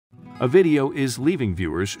A video is leaving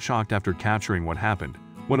viewers shocked after capturing what happened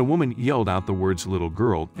when a woman yelled out the words "little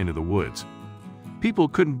girl" into the woods. People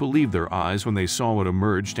couldn't believe their eyes when they saw what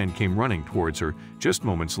emerged and came running towards her just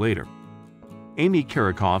moments later. Amy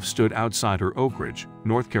Karakoff stood outside her Oak Ridge,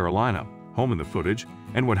 North Carolina, home in the footage,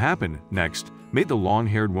 and what happened next made the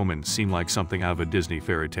long-haired woman seem like something out of a Disney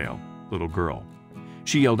fairy tale, "Little girl."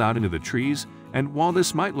 She yelled out into the trees, and while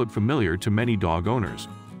this might look familiar to many dog owners,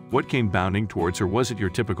 what came bounding towards her wasn't your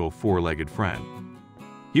typical four-legged friend.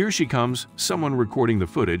 "Here she comes," someone recording the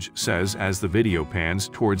footage says as the video pans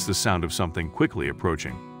towards the sound of something quickly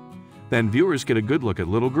approaching. Then viewers get a good look at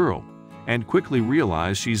Little Girl and quickly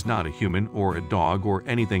realize she's not a human or a dog or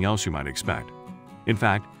anything else you might expect. In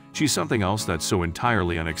fact, she's something else that's so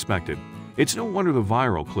entirely unexpected. It's no wonder the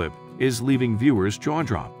viral clip is leaving viewers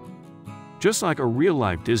jaw-dropped. Just like a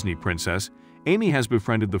real-life Disney princess, Amy has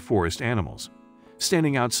befriended the forest animals.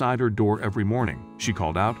 Standing outside her door every morning, she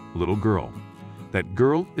called out, "Little girl." That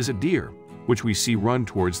girl is a deer, which we see run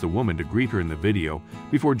towards the woman to greet her in the video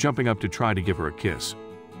before jumping up to try to give her a kiss.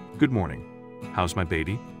 "Good morning. How's my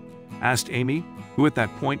baby?" asked Amy, who at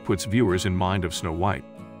that point puts viewers in mind of Snow White.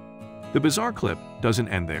 The bizarre clip doesn't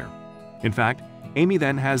end there. In fact, Amy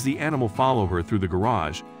then has the animal follow her through the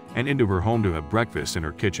garage and into her home to have breakfast in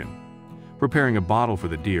her kitchen. Preparing a bottle for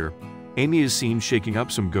the deer, Amy is seen shaking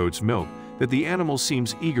up some goat's milk that the animal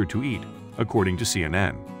seems eager to eat, according to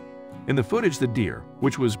CNN. In the footage, the deer,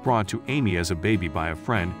 which was brought to Amy as a baby by a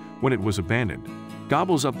friend when it was abandoned,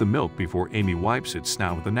 gobbles up the milk before Amy wipes its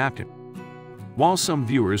snout with a napkin. While some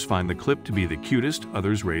viewers find the clip to be the cutest,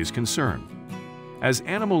 others raise concern. As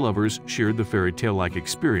animal lovers shared the fairy tale-like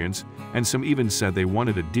experience, and some even said they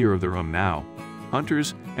wanted a deer of their own now,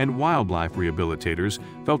 hunters and wildlife rehabilitators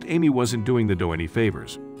felt Amy wasn't doing the doe any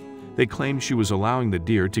favors. They claimed she was allowing the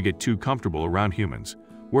deer to get too comfortable around humans,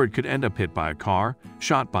 where it could end up hit by a car,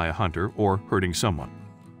 shot by a hunter, or hurting someone.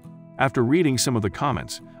 After reading some of the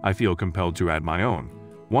comments, I feel compelled to add my own,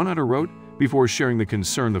 one hunter wrote, before sharing the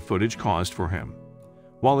concern the footage caused for him.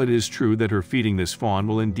 While it is true that her feeding this fawn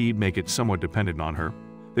will indeed make it somewhat dependent on her,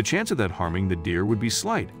 the chance of that harming the deer would be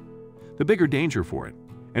slight. The bigger danger for it,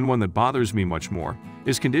 and one that bothers me much more,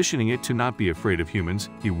 is conditioning it to not be afraid of humans,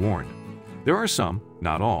 he warned. There are some,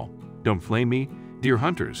 not all, don't flame me, deer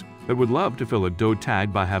hunters that would love to fill a doe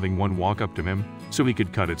tag by having one walk up to him so he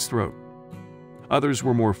could cut its throat. Others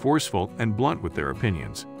were more forceful and blunt with their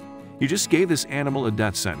opinions. You just gave this animal a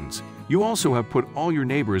death sentence. You also have put all your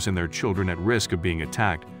neighbors and their children at risk of being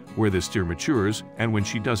attacked where this deer matures, and when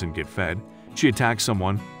she doesn't get fed, she attacks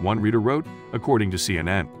someone, one reader wrote, according to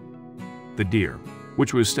CNN. The deer,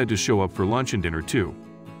 which was said to show up for lunch and dinner too,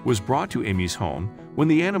 was brought to Amy's home when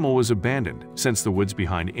the animal was abandoned, since the woods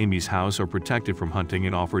behind Amy's house are protected from hunting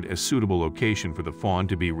and offered a suitable location for the fawn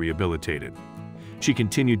to be rehabilitated. She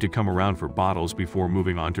continued to come around for bottles before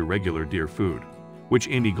moving on to regular deer food, which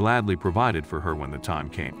Amy gladly provided for her when the time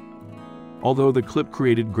came. Although the clip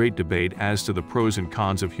created great debate as to the pros and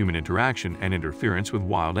cons of human interaction and interference with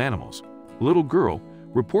wild animals, Little Girl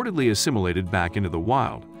reportedly assimilated back into the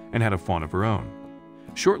wild and had a fawn of her own.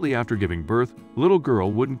 Shortly after giving birth, Little Girl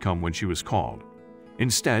wouldn't come when she was called.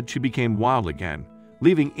 Instead, she became wild again,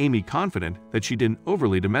 leaving Amy confident that she didn't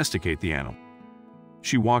overly domesticate the animal.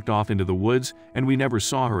 She walked off into the woods and we never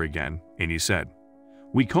saw her again, Amy said.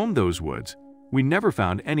 "We combed those woods. We never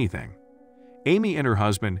found anything." Amy and her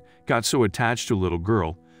husband got so attached to Little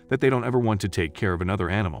Girl that they don't ever want to take care of another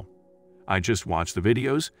animal. "I just watch the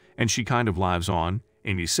videos and she kind of lives on,"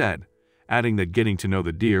 Amy said, adding that getting to know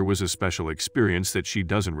the deer was a special experience that she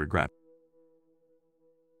doesn't regret.